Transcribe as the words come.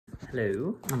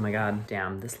Hello. Oh my God,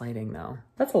 damn, this lighting though.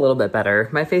 That's a little bit better.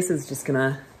 My face is just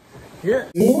gonna...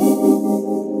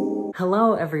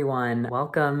 Hello everyone,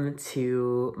 welcome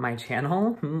to my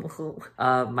channel.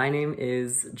 My name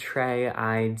is Trey.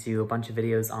 I do a bunch of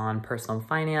videos on personal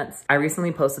finance. I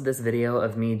recently posted this video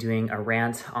of me doing a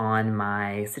rant on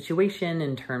my situation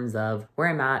in terms of where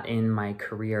I'm at in my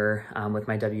career with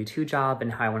my W-2 job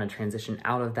and how I want to transition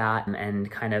out of that and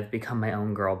kind of become my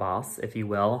own girl boss, if you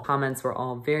will. Comments were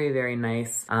all very, very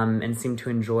nice and seemed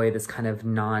to enjoy this kind of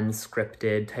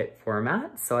non-scripted type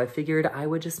format. So I figured I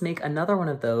would just make another one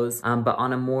of those, but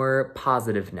on a more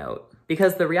positive note.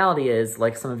 Because the reality is,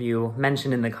 like some of you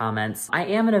mentioned in the comments, I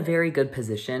am in a very good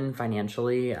position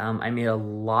financially. I made a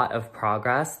lot of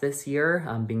progress this year,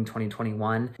 being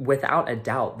 2021. Without a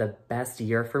doubt, the best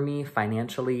year for me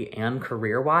financially and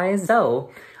career-wise.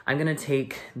 So I'm gonna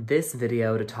take this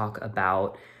video to talk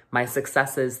about my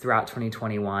successes throughout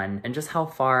 2021 and just how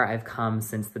far I've come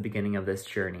since the beginning of this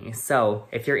journey. So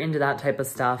if you're into that type of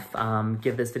stuff,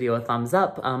 give this video a thumbs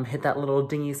up, hit that little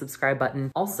dingy subscribe button.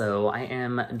 Also, I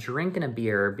am drinking a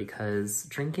beer because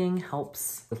drinking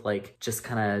helps with like just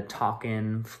kind of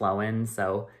talking, flowing.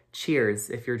 So cheers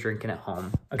if you're drinking at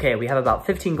home. Okay, we have about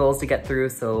 15 goals to get through,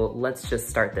 so let's just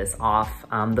start this off.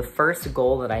 The first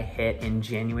goal that I hit in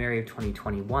January of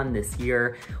 2021 this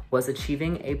year was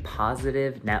achieving a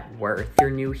positive net worth. If you're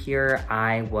new here,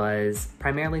 I was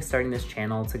primarily starting this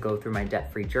channel to go through my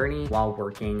debt-free journey while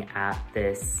working at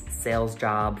this sales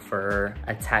job for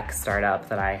a tech startup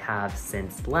that I have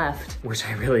since left, which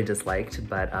I really disliked,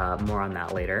 but more on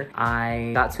that later.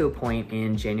 I got to a point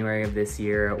in January of this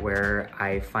year where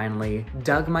I finally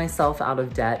dug myself out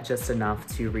of debt just enough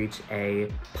to reach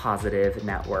a positive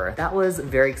net worth. That was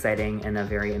very exciting and a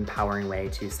very empowering way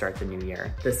to start the new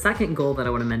year. The second goal that I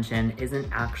want to mention isn't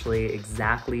actually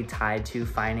exactly tied to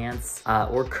finance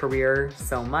or career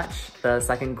so much. The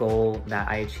second goal that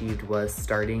I achieved was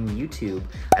starting YouTube.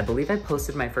 I believe I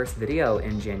posted my first video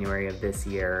in January of this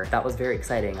year. That was very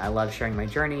exciting. I love sharing my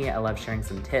journey. I love sharing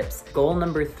some tips. Goal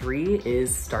number 3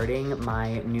 is starting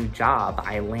my new job.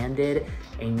 I landed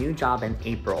a new job in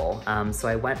April. So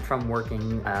I went from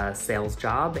working a sales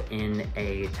job in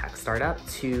a tech startup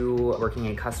to working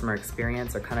a customer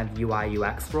experience or kind of UI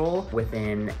UX role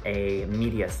within a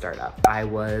media startup. I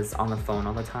was on the phone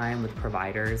all the time with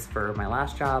providers for my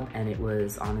last job, and it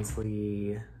was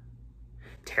honestly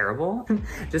terrible.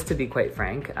 Just to be quite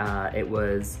frank, it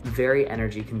was very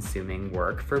energy consuming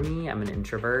work for me. I'm an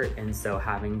introvert, and so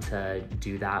having to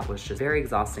do that was just very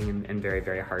exhausting and very,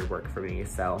 very hard work for me.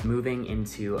 So moving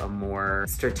into a more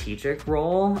strategic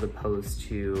role as opposed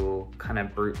to kind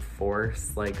of brute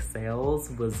force like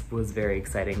sales was very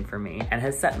exciting for me and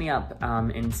has set me up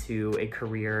into a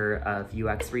career of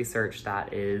UX research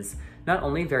that is not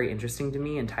only very interesting to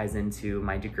me and ties into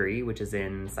my degree, which is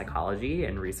in psychology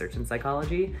and research in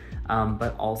psychology,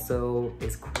 but also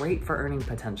is great for earning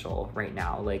potential right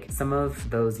now. Like some of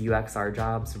those UXR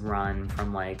jobs run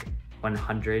from like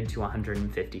 100 to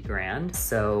 150 grand.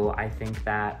 So I think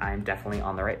that I'm definitely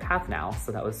on the right path now.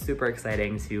 So that was super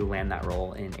exciting to land that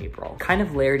role in April. Kind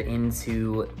of layered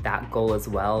into that goal as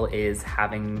well is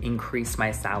having increased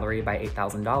my salary by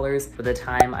 $8,000. By the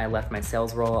time I left my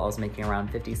sales role, I was making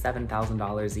around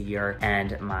 $57,000 a year,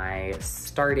 and my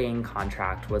starting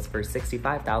contract was for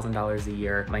 $65,000 a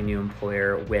year. My new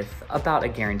employer with about a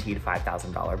guaranteed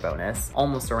 $5,000 bonus,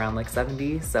 almost around like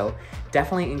 70. So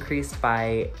definitely increased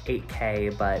by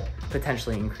 8K, but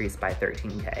potentially increased by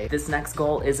 13K. This next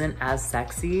goal isn't as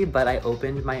sexy, but I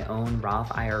opened my own Roth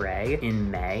IRA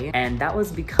in May, and that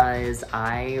was because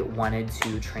I wanted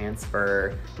to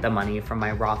transfer the money from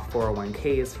my Roth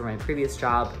 401ks for my previous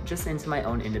job just into my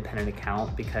own independent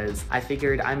account, because I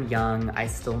figured I'm young, I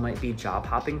still might be job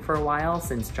hopping for a while,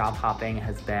 since job hopping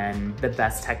has been the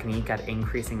best technique at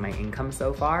increasing my income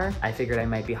so far. I figured I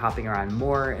might be hopping around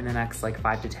more in the next like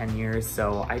 5 to 10 years,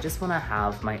 so I just want to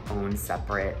have my own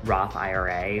separate Roth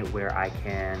IRA where I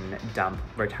can dump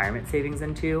retirement savings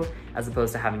into, as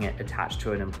opposed to having it attached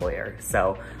to an employer.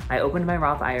 So I opened my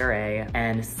Roth IRA,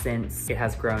 and since it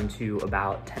has grown to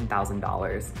about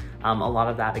 $10,000, a lot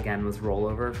of that again was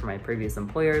rollover from my previous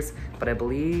employers, but I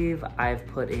believe I've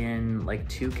put in like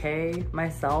 2K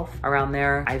myself around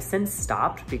there. I've since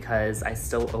stopped because I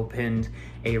still opened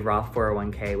a Roth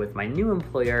 401k with my new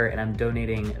employer, and I'm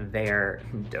donating,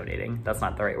 that's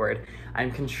not the right word.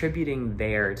 I'm contributing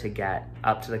there to get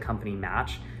up to the company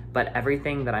match, but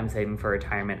everything that I'm saving for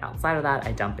retirement outside of that,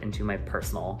 I dump into my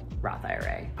personal Roth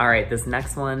IRA. All right, this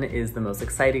next one is the most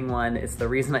exciting one. It's the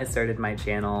reason I started my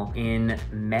channel. In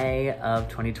May of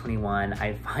 2021,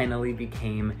 I finally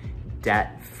became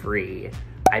debt-free.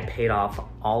 I paid off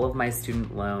all of my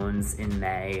student loans in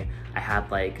May. I had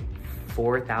like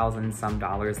 $4,000 some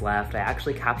left. I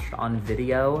actually captured on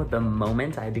video the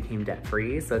moment I became debt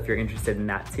free. So if you're interested in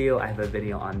that too, I have a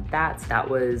video on that. That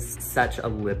was such a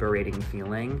liberating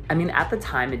feeling. I mean, at the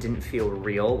time it didn't feel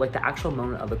real. Like the actual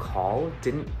moment of the call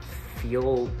didn't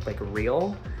feel like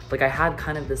real. Like I had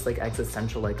kind of this like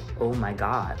existential like, oh my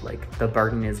God, like the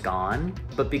burden is gone.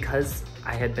 But because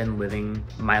I had been living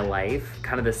my life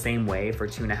kind of the same way for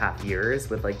 2.5 years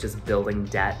with like just building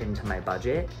debt into my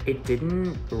budget, it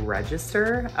didn't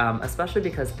register, especially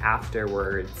because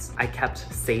afterwards I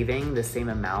kept saving the same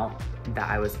amount that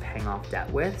I was paying off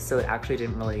debt with. So it actually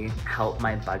didn't really help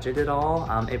my budget at all.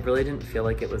 It really didn't feel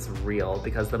like it was real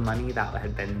because the money that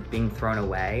had been being thrown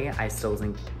away, I still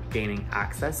wasn't gaining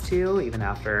access to even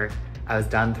after I was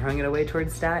done throwing it away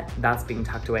towards debt. That's being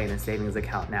tucked away in a savings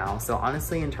account now. So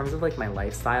honestly, in terms of like my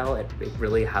lifestyle, it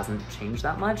really hasn't changed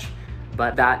that much.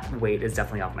 But that weight is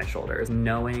definitely off my shoulders.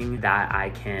 Knowing that I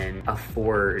can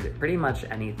afford pretty much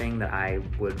anything that I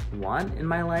would want in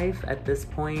my life at this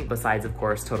point, besides of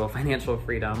course, total financial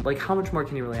freedom. Like how much more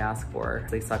can you really ask for?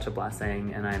 It's like such a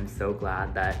blessing, and I'm so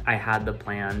glad that I had the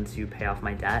plan to pay off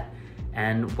my debt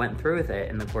and went through with it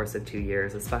in the course of 2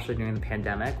 years, especially during the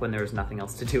pandemic when there was nothing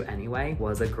else to do anyway.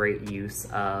 Was a great use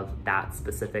of that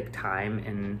specific time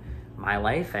in my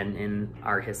life and in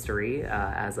our history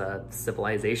as a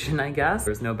civilization, I guess.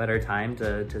 There's no better time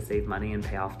to save money and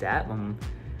pay off debt when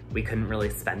we couldn't really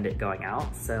spend it going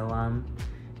out. So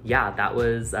yeah, that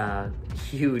was a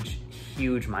huge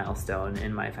milestone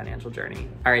in my financial journey.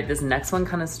 All right, this next one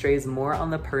kind of strays more on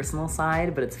the personal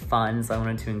side, but it's fun, so I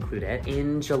wanted to include it.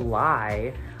 In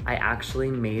July, I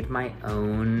actually made my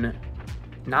own,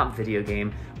 not video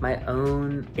game, my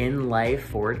own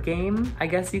in-life board game, I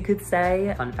guess you could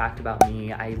say. Fun fact about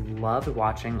me, I loved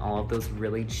watching all of those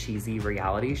really cheesy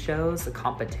reality shows, the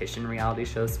competition reality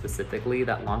shows specifically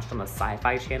that launched on the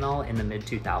Sci-Fi Channel in the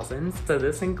mid-2000s. So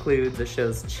this includes the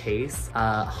shows Chase,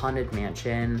 Haunted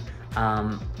Mansion,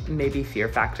 maybe Fear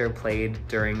Factor played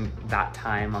during that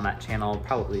time on that channel,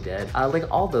 probably did. Like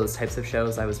all those types of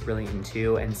shows I was really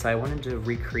into, and so I wanted to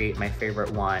recreate my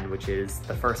favorite one, which is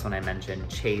the first one I mentioned,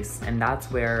 Chase. And that's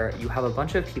where you have a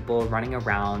bunch of people running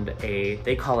around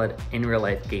they call it in real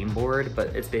life game board, but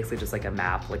it's basically just like a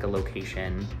map, like a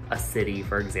location, a city,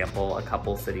 for example, a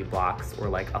couple city blocks, or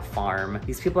like a farm.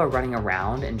 These people are running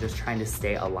around and just trying to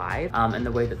stay alive. And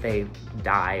the way that they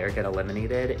die or get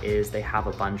eliminated is they have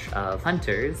a bunch of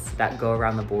hunters that go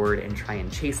around the board and try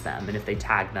and chase them. And if they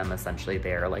tag them, essentially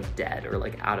they're like dead or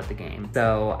like out of the game.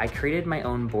 So I created my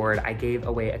own board. I gave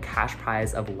away a cash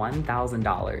prize of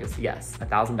 $1,000. Yes,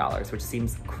 $1,000, which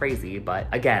seems crazy, but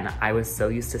again, I was so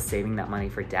used to saving that money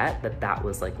for debt that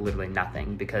was like literally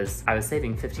nothing, because I was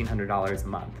saving $1,500 a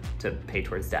month to pay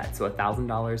towards debt. So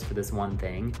 $1,000 for this one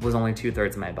thing was only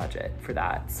 2/3 of my budget for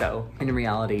that. So in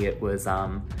reality, it was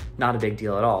not a big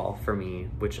deal at all for me,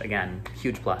 which again,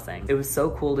 huge blessing. It was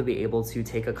so cool to be able to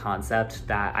take a concept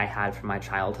that I had from my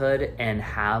childhood and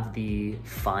have the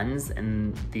funds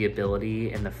and the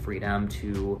ability and the freedom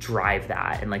to drive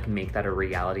that and like make that a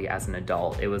reality as an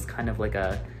adult. It was kind of like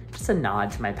just a nod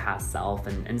to my past self,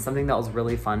 and something that was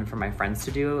really fun for my friends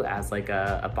to do as like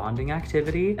a bonding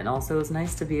activity. And also it was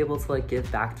nice to be able to like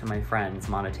give back to my friends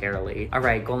monetarily. All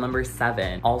right, goal number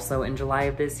 7. Also in July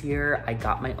of this year, I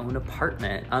got my own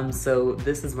apartment. So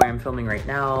this is where I'm filming right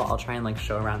now. I'll try and like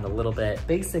show around a little bit.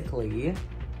 Basically,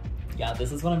 yeah,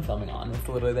 this is what I'm filming on. It's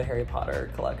literally the Harry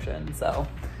Potter collection, so.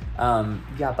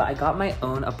 Yeah, but I got my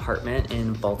own apartment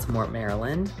in Baltimore,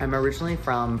 Maryland. I'm originally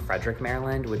from Frederick,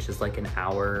 Maryland, which is like an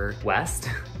hour west.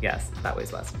 Yes, that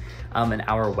way's west. An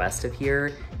hour west of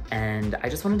here. And I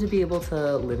just wanted to be able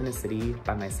to live in a city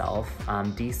by myself.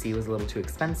 DC was a little too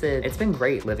expensive. It's been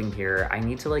great living here. I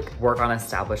need to like work on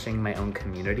establishing my own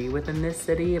community within this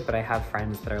city, but I have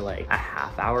friends that are like a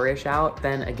half hour-ish out.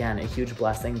 Then again, a huge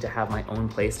blessing to have my own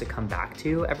place to come back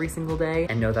to every single day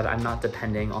and know that I'm not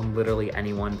depending on literally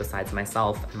anyone besides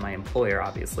myself and my employer,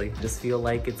 obviously. I just feel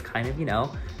like it's kind of, you know,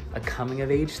 a coming of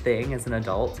age thing as an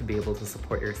adult to be able to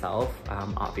support yourself,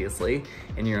 obviously,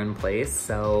 in your own place.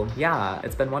 So yeah,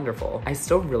 it's been wonderful. I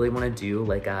still really want to do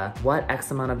like a what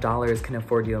X amount of dollars can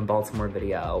afford you in Baltimore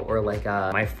video, or like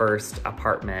a my first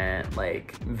apartment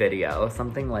like video,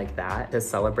 something like that to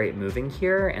celebrate moving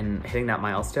here and hitting that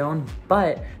milestone.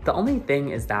 But the only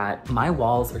thing is that my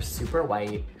walls are super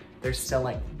white. They're still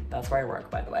like, that's where I work,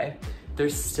 by the way.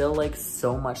 There's still like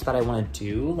so much that I want to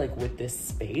do like with this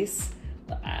space.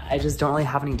 I just don't really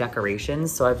have any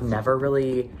decorations, so I've never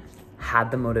really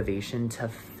had the motivation to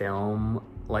film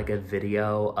like a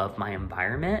video of my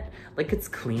environment. Like it's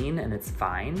clean and it's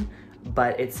fine,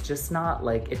 but it's just not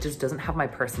like, it just doesn't have my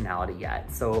personality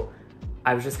yet. So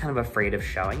I was just kind of afraid of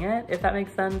showing it, if that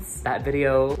makes sense. That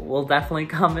video will definitely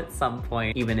come at some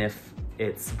point, even if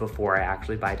it's before I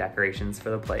actually buy decorations for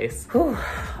the place. Whew.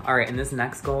 All right, and this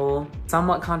next goal,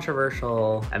 somewhat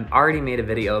controversial. I've already made a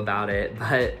video about it,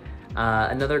 but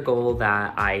another goal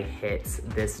that I hit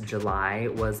this July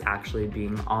was actually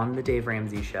being on the Dave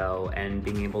Ramsey Show and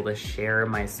being able to share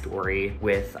my story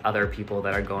with other people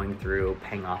that are going through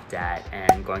paying off debt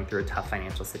and going through a tough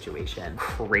financial situation.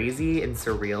 Crazy and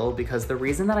surreal, because the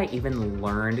reason that I even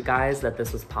learned, guys, that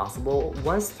this was possible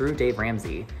was through Dave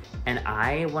Ramsey. And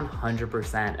I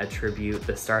 100% attribute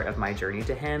the start of my journey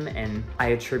to him, and I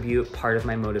attribute part of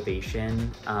my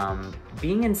motivation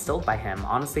being instilled by him,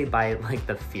 honestly, by like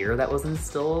the fear that was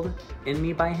instilled in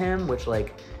me by him, which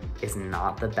like is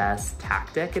not the best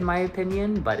tactic in my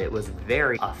opinion, but it was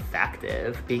very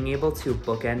effective. Being able to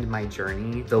bookend my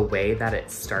journey the way that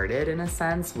it started, in a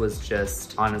sense, was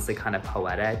just honestly kind of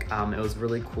poetic. It was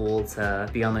really cool to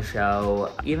be on the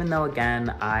show, even though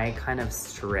again, I kind of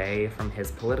stray from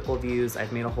his political views.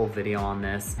 I've made a whole video on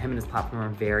this. Him and his platform are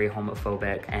very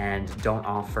homophobic and don't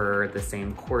offer the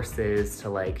same courses to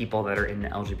like people that are in the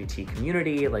LGBT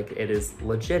community. Like, it is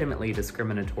legitimately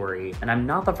discriminatory. And I'm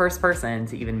not the first person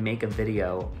to even make a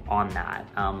video on that.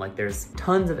 Like, there's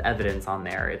tons of evidence on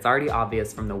there. It's already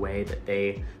obvious from the way that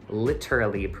they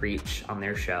literally preach on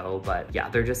their show, but yeah,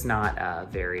 they're just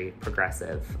not very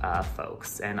progressive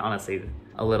folks, and honestly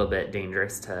a little bit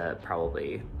dangerous to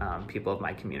probably people of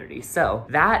my community. So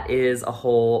that is a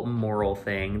whole moral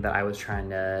thing that I was trying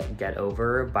to get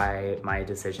over by my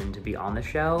decision to be on the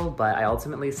show, but I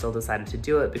ultimately still decided to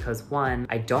do it because one,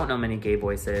 I don't know many gay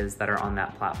voices that are on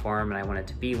that platform and I wanted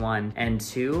to be one, and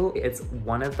two, it's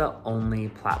one of the only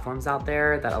platforms out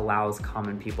there that allows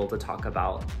common people to talk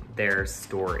about their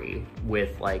story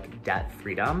with like debt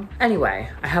freedom. Anyway,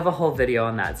 I have a whole video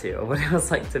on that too, what it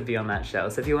was like to be on that show.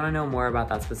 So if you want to know more about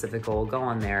that specific goal, go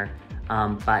on there.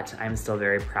 But I'm still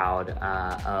very proud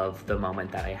of the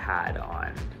moment that I had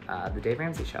on the Dave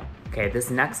Ramsey Show. Okay,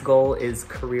 this next goal is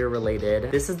career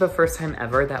related. This is the first time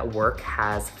ever that work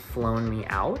has flown me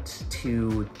out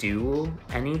to do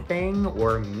anything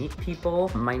or meet people.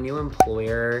 My new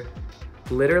employer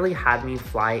literally had me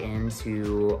fly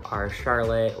into our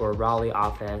Charlotte or Raleigh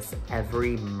office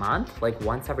every month, like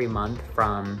once every month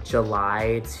from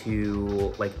July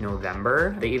to like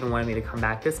November. They even wanted me to come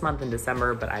back this month in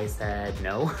December, but I said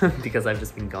no because I've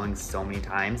just been going so many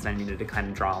times and I needed to kind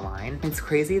of draw a line. It's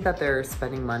crazy that they're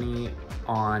spending money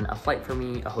on a flight for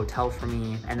me, a hotel for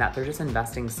me, and that they're just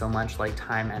investing so much like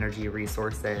time, energy,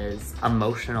 resources,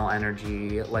 emotional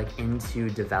energy, like into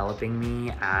developing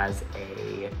me as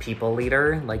a people leader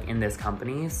like in this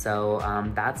company. So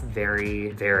that's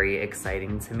very, very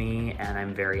exciting to me, and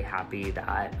I'm very happy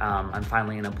that I'm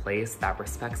finally in a place that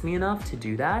respects me enough to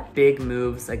do that. Big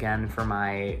moves again for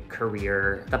my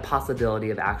career, the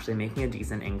possibility of actually making a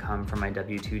decent income from my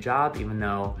W-2 job, even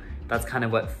though that's kind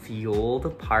of what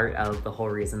fueled part of the whole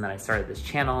reason that I started this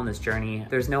channel and this journey.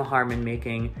 There's no harm in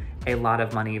making a lot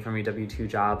of money from your W-2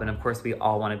 job, and of course we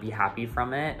all want to be happy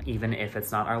from it, even if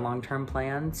it's not our long-term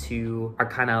plan to our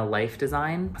kind of life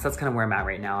design. So that's kind of where I'm at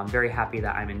right now. I'm very happy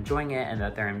that I'm enjoying it and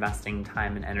that they're investing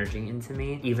time and energy into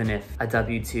me, even if a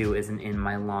W-2 isn't in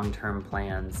my long-term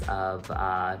plans of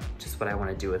just what I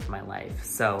want to do with my life.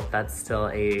 So that's still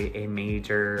a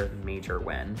major, major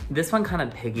win. This one kind of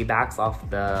piggybacks off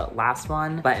the last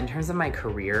one, but in terms of my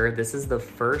career, this is the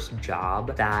first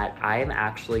job that I am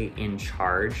actually in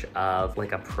charge of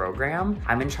like a program.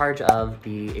 I'm in charge of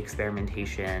the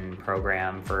experimentation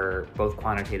program for both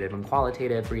quantitative and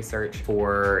qualitative research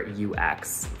for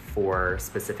UX for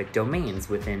specific domains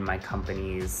within my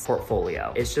company's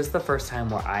portfolio. It's just the first time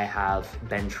where I have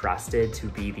been trusted to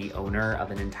be the owner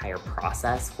of an entire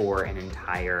process for an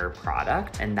entire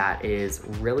product. And that is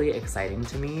really exciting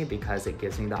to me because it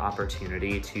gives me the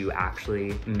opportunity to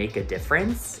actually make a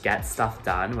difference, get stuff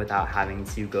done without having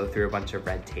to go through a bunch of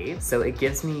red tape. So it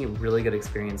gives me really good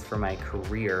experience for my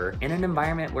career in an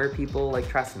environment where people like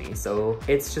trust me. So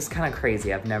it's just kind of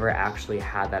crazy. I've never actually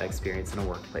had that experience in a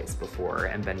workplace before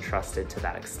and been trusted to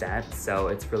that extent. So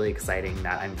it's really exciting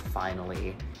that I'm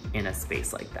finally in a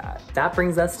space like that. That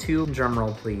brings us to,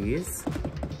 drumroll please,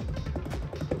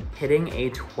 hitting a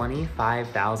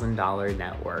 $25,000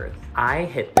 net worth. I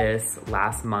hit this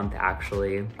last month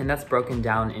actually, and that's broken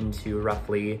down into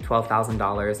roughly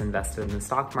 $12,000 invested in the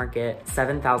stock market,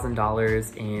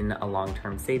 $7,000 in a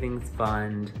long-term savings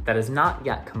fund that is not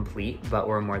yet complete, but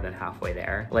we're more than halfway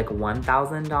there. Like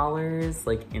 $1,000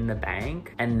 like in the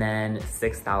bank, and then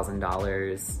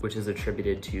 $6,000, which is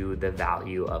attributed to the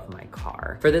value of my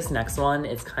car. For this next one,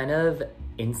 it's kind of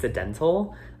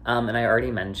incidental. And I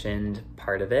already mentioned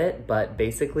part of it, but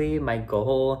basically my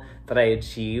goal that I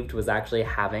achieved was actually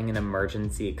having an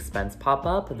emergency expense pop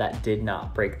up that did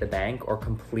not break the bank or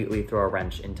completely throw a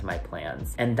wrench into my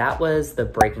plans. And that was the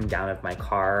breaking down of my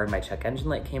car. My check engine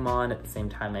light came on at the same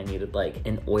time I needed like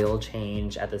an oil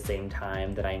change at the same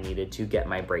time that I needed to get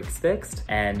my brakes fixed.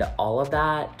 And all of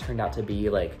that turned out to be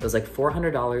like, it was like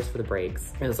 $400 for the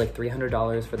brakes. It was like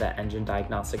 $300 for that engine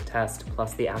diagnostic test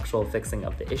plus the actual fixing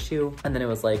of the issue. And then it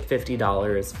was like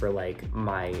 $50 for like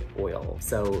my oil.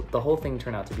 So the whole thing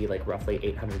turned out to be like roughly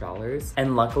 $800.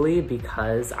 And luckily,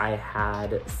 because I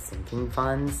had sinking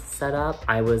funds set up,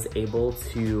 I was able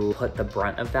to put the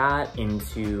brunt of that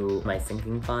into my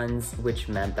sinking funds, which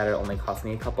meant that it only cost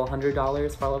me a couple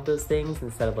 $100 for all of those things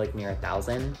instead of like near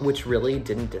 $1,000, which really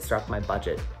didn't disrupt my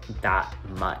budget that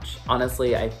much.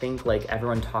 Honestly, I think like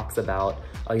everyone talks about,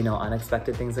 oh, you know,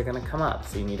 unexpected things are gonna come up,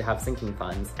 so you need to have sinking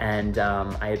funds. And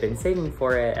I had been saving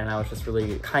for it, and I was just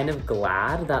really kind of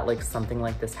glad that like something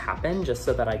like this happened, just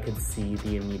so that I could see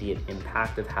the immediate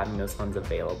impact of having those funds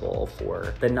available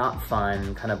for the not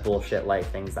fun kind of bullshit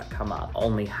life things that come up.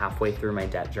 Only halfway through my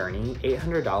debt journey,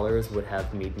 $800 would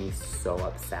have made me so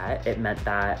upset. It meant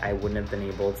that I wouldn't have been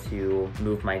able to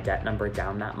move my debt number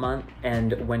down that month.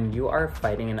 And when you are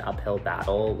fighting an uphill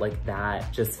battle like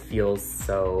that, just feels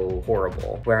so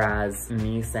horrible. Whereas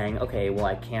me saying, okay, well,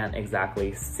 I can't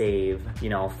exactly save, you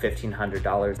know,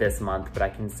 $1,500 this month, but I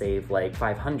can save like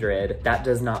 $500, that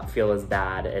does not feel as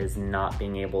bad as not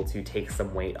being able to take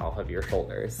some weight off of your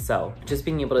shoulders. So just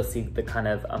being able to see the kind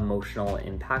of emotional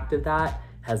impact of that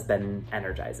has been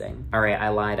energizing. All right, I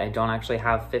lied. I don't actually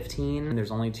have 15.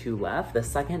 There's only 2 left. The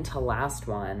second to last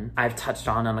one, I've touched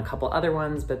on a couple other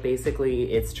ones, but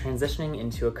basically it's transitioning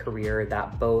into a career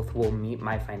that both will meet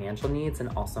my financial needs and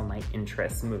also my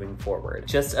interests moving forward.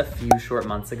 Just a few short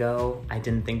months ago, I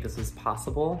didn't think this was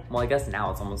possible. Well, I guess now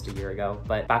it's almost a year ago,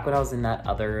 but back when I was in that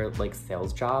other like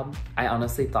sales job, I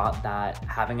honestly thought that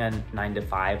having a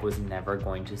 9-to-5 was never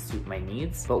going to suit my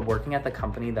needs. But working at the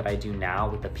company that I do now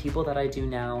with the people that I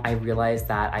do now, I realized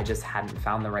that I just hadn't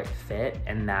found the right fit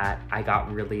and that I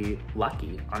got really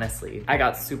lucky, honestly. I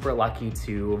got super lucky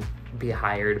to be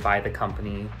hired by the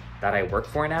company that I work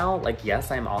for now. Like,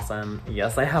 yes, I'm awesome.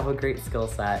 Yes, I have a great skill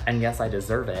set, and yes, I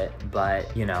deserve it.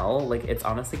 But you know, like, it's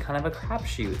honestly kind of a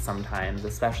crapshoot sometimes,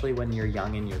 especially when you're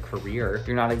young in your career.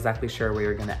 You're not exactly sure where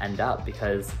you're gonna end up,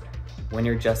 because when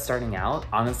you're just starting out,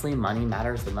 honestly, money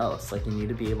matters the most. Like, you need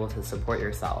to be able to support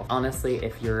yourself. Honestly,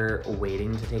 if you're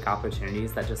waiting to take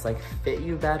opportunities that just like fit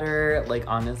you better, like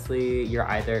honestly, you're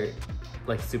either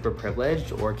like super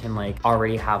privileged or can like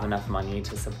already have enough money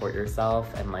to support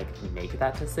yourself and like make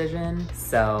that decision.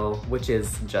 So, which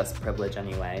is just privilege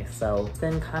anyway. So it's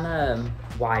been kind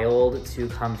of wild to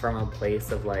come from a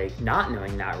place of like not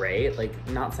knowing that, right? Like,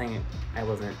 not saying I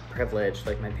wasn't privileged,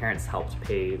 like my parents helped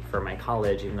pay for my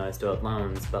college even though I still had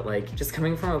loans, but like just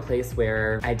coming from a place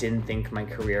where I didn't think my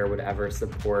career would ever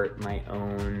support my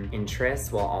own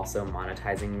interests while also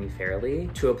monetizing me fairly,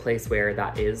 to a place where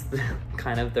that is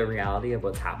kind of the reality of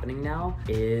what's happening now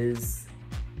is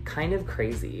kind of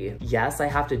crazy. Yes, I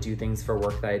have to do things for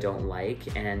work that I don't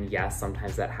like, and yes,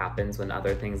 sometimes that happens when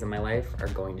other things in my life are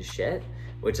going to shit,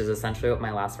 which is essentially what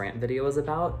my last rant video was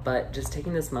about. But just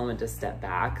taking this moment to step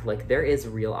back, like there is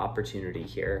real opportunity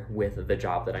here with the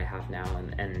job that I have now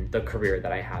and the career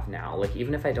that I have now. Like,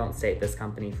 even if I don't stay at this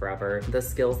company forever, the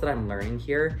skills that I'm learning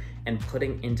here and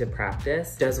putting into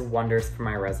practice does wonders for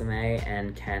my resume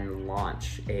and can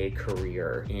launch a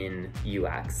career in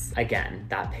UX. Again,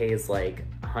 that pays like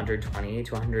 120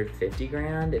 to 150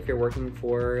 grand if you're working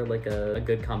for like a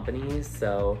good company.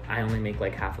 So I only make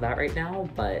like half of that right now,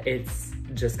 but it's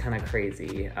just kind of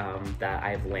crazy that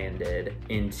I've landed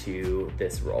into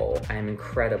this role. I'm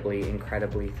incredibly,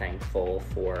 incredibly thankful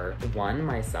for, one,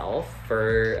 myself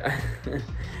for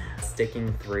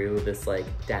sticking through this like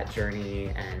debt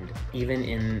journey, and even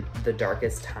in the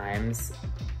darkest times,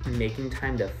 making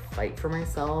time to fight for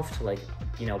myself, to like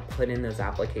you know, put in those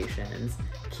applications,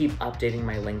 keep updating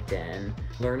my LinkedIn,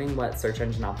 learning what search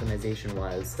engine optimization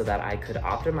was so that I could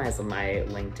optimize my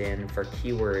LinkedIn for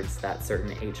keywords that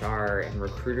certain HR and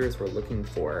recruiters were looking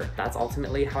for. That's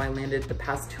ultimately how I landed the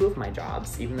past 2 of my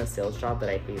jobs. Even the sales job that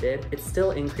I hated, it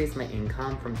still increased my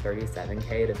income from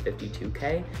 37K to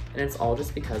 52K. And it's all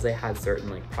just because I had certain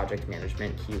like project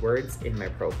management keywords in my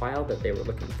profile that they were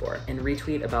looking for. And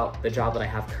retweet about the job that I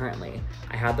have currently,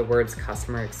 I had the words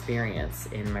customer experience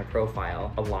in my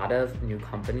profile. A lot of new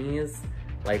companies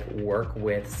like work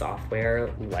with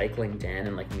software like LinkedIn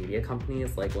and like media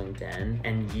companies like LinkedIn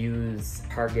and use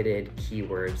targeted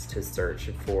keywords to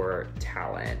search for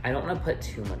talent. I don't want to put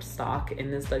too much stock in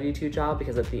this W2 job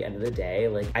because at the end of the day,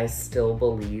 like I still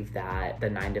believe that the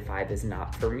 9 to 5 is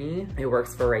not for me. It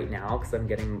works for right now because I'm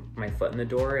getting my foot in the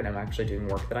door and I'm actually doing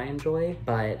work that I enjoy.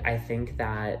 But I think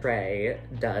that Trey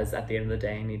does at the end of the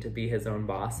day need to be his own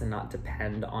boss and not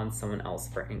depend on someone else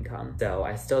for income. So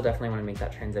I still definitely want to make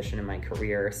that transition in my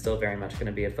career. Still very much going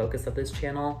to be a focus of this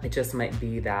channel. It just might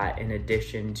be that in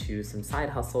addition to some side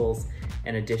hustles,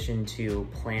 in addition to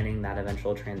planning that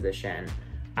eventual transition,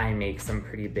 I make some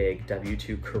pretty big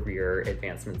W2 career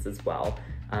advancements as well,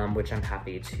 which I'm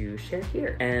happy to share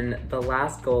here. And the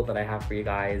last goal that I have for you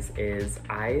guys is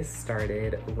I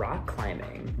started rock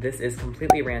climbing. This is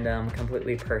completely random,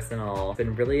 completely personal. It's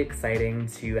been really exciting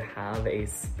to have a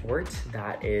sport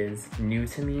that is new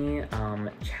to me,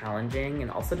 challenging, and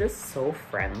also just so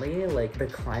friendly. Like the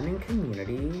climbing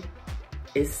community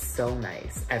is so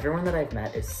nice. Everyone that I've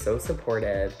met is so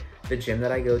supportive. The gym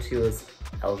that I go to is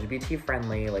LGBT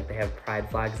friendly. Like they have pride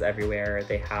flags everywhere.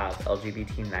 They have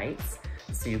LGBT nights,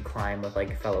 so you climb with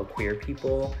like fellow queer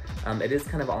people. It is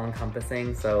kind of all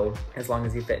encompassing, so as long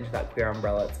as you fit into that queer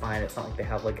umbrella, it's fine. It's not like they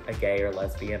have like a gay or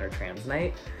lesbian or trans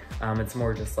night. It's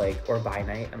more just like, or bi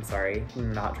night, I'm sorry.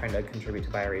 I'm not trying to contribute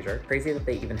to bi erasure. Crazy that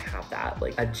they even have that.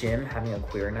 Like a gym having a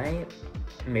queer night,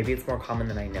 maybe it's more common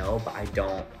than I know, but I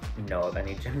don't know of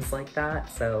any gyms like that.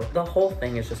 So the whole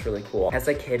thing is just really cool. As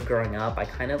a kid growing up, I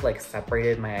kind of like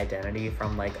separated my identity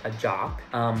from like a jock,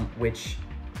 which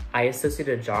I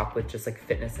associated a jock with just like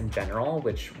fitness in general,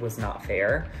 which was not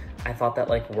fair. I thought that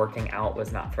like working out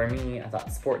was not for me. I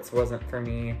thought sports wasn't for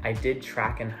me. I did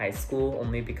track in high school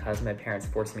only because my parents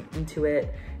forced me into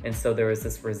it. And so there was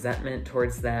this resentment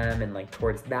towards them and like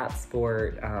towards that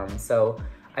sport. So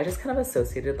I just kind of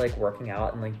associated like working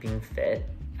out and like being fit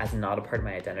as not a part of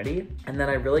my identity. And then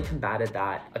I really combated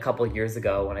that a couple years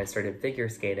ago when I started figure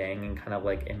skating and kind of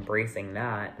like embracing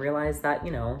that, realized that,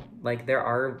 you know, like there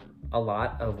are a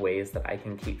lot of ways that I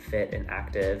can keep fit and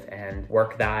active and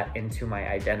work that into my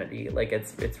identity. Like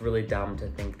it's really dumb to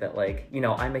think that like, you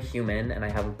know, I'm a human and I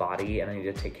have a body and I need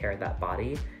to take care of that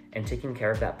body. And taking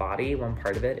care of that body, one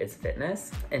part of it is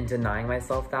fitness. And denying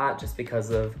myself that just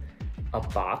because of a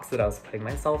box that I was putting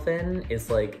myself in is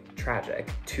like tragic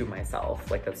to myself.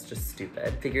 Like that's just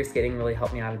stupid. Figure skating really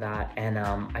helped me out of that. And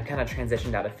I kind of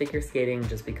transitioned out of figure skating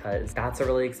just because that's a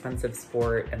really expensive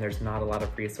sport and there's not a lot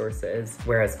of resources,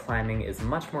 whereas climbing is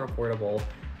much more affordable,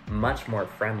 much more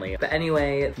friendly. But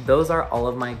anyway, those are all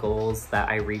of my goals that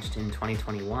I reached in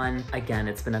 2021. Again,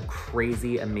 it's been a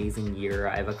crazy, amazing year.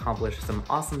 I've accomplished some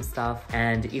awesome stuff.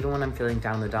 And even when I'm feeling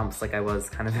down the dumps, like I was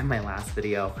kind of in my last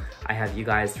video, I have you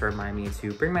guys to remind me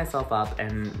to bring myself up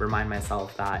and remind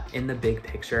myself that in the big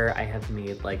picture, I have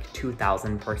made like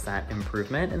 2000%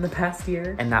 improvement in the past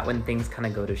year. And that when things kind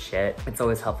of go to shit, it's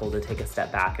always helpful to take a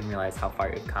step back and realize how far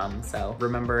you've come. So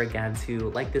remember again to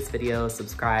like this video,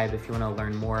 subscribe if you want to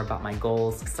learn more about my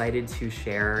goals. Excited to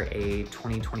share a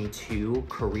 2022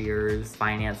 careers,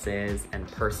 finances, and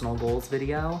personal goals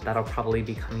video. That'll probably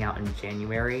be coming out in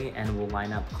January and will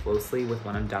line up closely with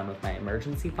when I'm done with my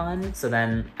emergency fund. So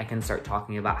then I can start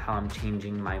talking about how I'm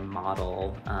changing my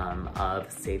model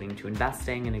of saving to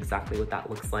investing and exactly what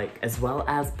that looks like, as well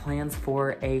as plans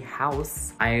for a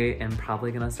house. I am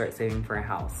probably gonna start saving for a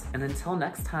house. And until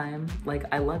next time, like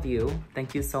I love you.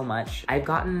 Thank you so much. I've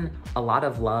gotten a lot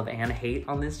of love and hate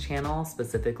on this channel,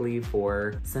 specifically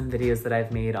for some videos that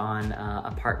I've made on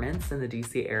apartments in the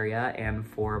DC area and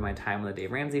for my time on the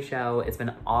Dave Ramsey show. It's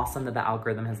been awesome that the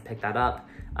algorithm has picked that up.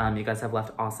 You guys have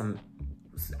left awesome,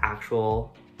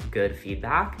 actual good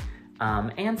feedback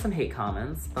and some hate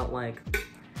comments, but like,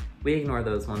 we ignore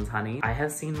those ones, honey. I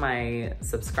have seen my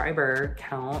subscriber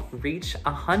count reach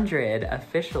 100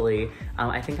 officially.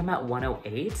 I think I'm at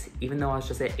 108, even though I was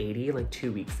just at 80 like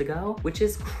 2 weeks ago, which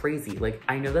is crazy. Like,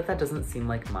 I know that that doesn't seem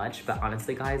like much, but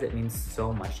honestly, guys, it means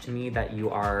so much to me that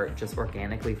you are just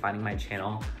organically finding my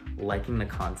channel, liking the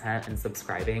content and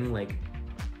subscribing. Like,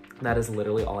 that is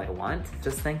literally all I want.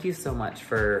 Just thank you so much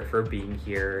for being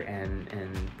here and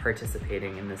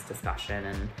participating in this discussion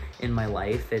and in my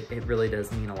life. It really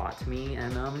does mean a lot to me,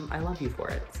 and I love you for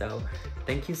it. So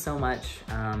thank you so much.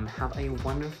 Have a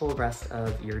wonderful rest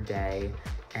of your day,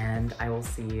 and I will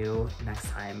see you next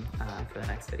time for the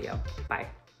next video. Bye.